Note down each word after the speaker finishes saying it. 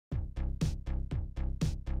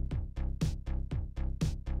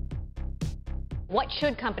What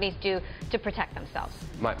should companies do to protect themselves?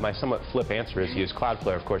 My somewhat flip answer is use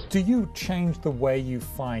Cloudflare, of course. Do you change the way you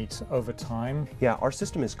fight over time? Yeah, our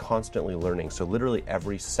system is constantly learning, so literally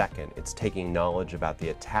every second it's taking knowledge about the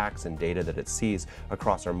attacks and data that it sees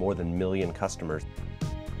across our more than 1 million customers.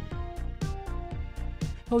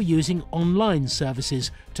 Or using online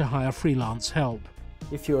services to hire freelance help.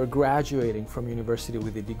 If you're graduating from university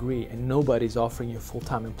with a degree and nobody's offering you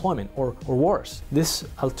full-time employment, or worse, this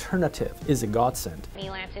alternative is a godsend.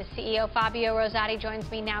 Elance's CEO Fabio Rosati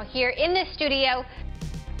joins me now here in the studio.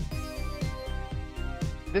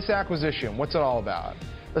 This acquisition, what's it all about?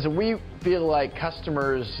 Listen, we feel like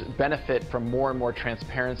customers benefit from more and more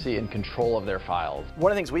transparency and control of their files.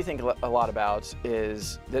 One of the things we think a lot about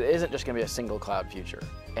is that it isn't just going to be a single cloud future.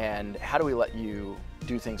 And how do we let you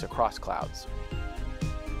do things across clouds?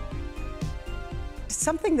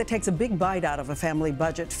 Something that takes a big bite out of a family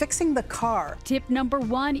budget, fixing the car. Tip number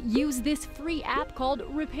 1, use this free app called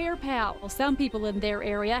Repair Pal. Some people in their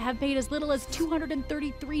area have paid as little as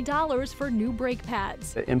 $233 for new brake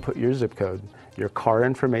pads. Input your zip code, your car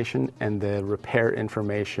information, and the repair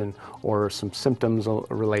information or some symptoms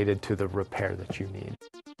related to the repair that you need.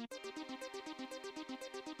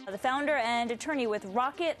 The founder and attorney with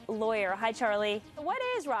Rocket Lawyer. Hi, Charlie. What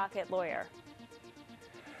is Rocket Lawyer?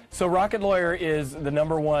 So Rocket Lawyer is the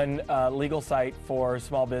 #1 legal site for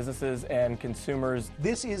small businesses and consumers.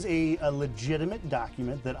 This is a legitimate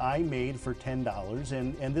document that I made for $10,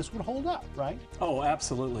 and this would hold up, right? Oh,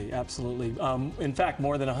 absolutely, absolutely. In fact,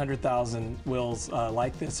 more than 100,000 wills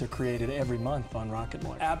like this are created every month on Rocket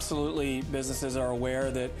Lawyer. Absolutely, businesses are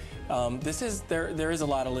aware that there is a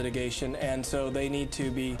lot of litigation, and so they need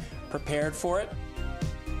to be prepared for it.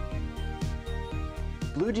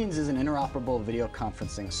 BlueJeans is an interoperable video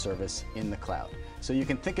conferencing service in the cloud. So you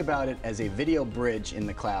can think about it as a video bridge in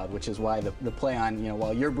the cloud, which is why the play on,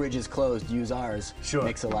 while your bridge is closed, use ours,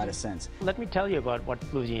 makes a lot of sense. Let me tell you about what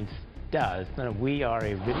BlueJeans does. We are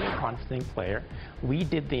a video conferencing player. We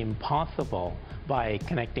did the impossible by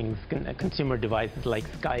connecting consumer devices like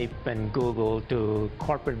Skype and Google to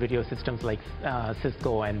corporate video systems like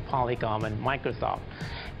Cisco and Polycom and Microsoft.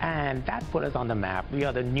 And that put us on the map. We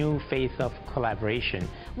are the new face of collaboration.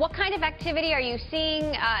 What kind of activity are you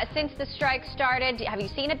seeing since the strike started? Have you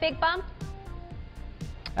seen a big bump?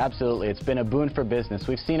 Absolutely. It's been a boon for business.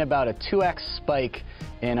 We've seen about a 2x spike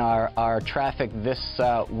in our traffic this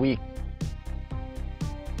week.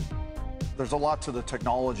 There's a lot to the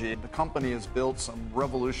technology. The company has built some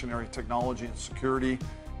revolutionary technology and security.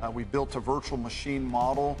 We built a virtual machine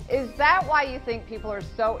model. Is that why you think people are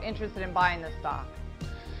so interested in buying this stock?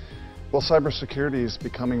 Well, cybersecurity is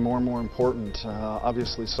becoming more and more important.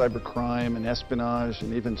 Obviously, cybercrime and espionage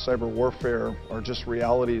and even cyber warfare are just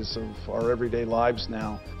realities of our everyday lives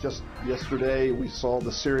now. Just yesterday, we saw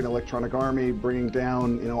the Syrian Electronic Army bringing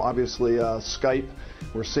down, obviously Skype.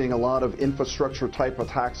 We're seeing a lot of infrastructure type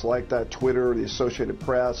attacks like that, Twitter, the Associated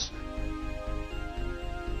Press.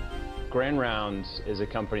 Grand Rounds is a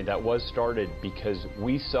company that was started because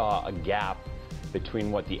we saw a gap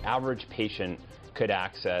between what the average patient could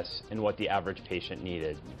access and what the average patient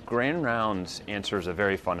needed. Grand Rounds answers a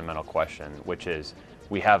very fundamental question, which is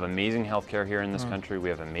we have amazing healthcare here in this country, we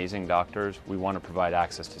have amazing doctors, we want to provide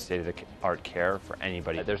access to state-of-the-art care for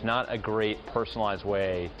anybody. There's not a great personalized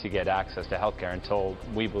way to get access to healthcare until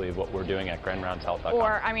we believe what we're doing at GrandRoundsHealth.com.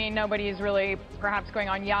 Or, nobody is really perhaps going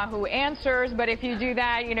on Yahoo Answers, but if you do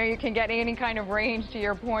that, you can get any kind of range, to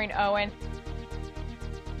your point, Owen.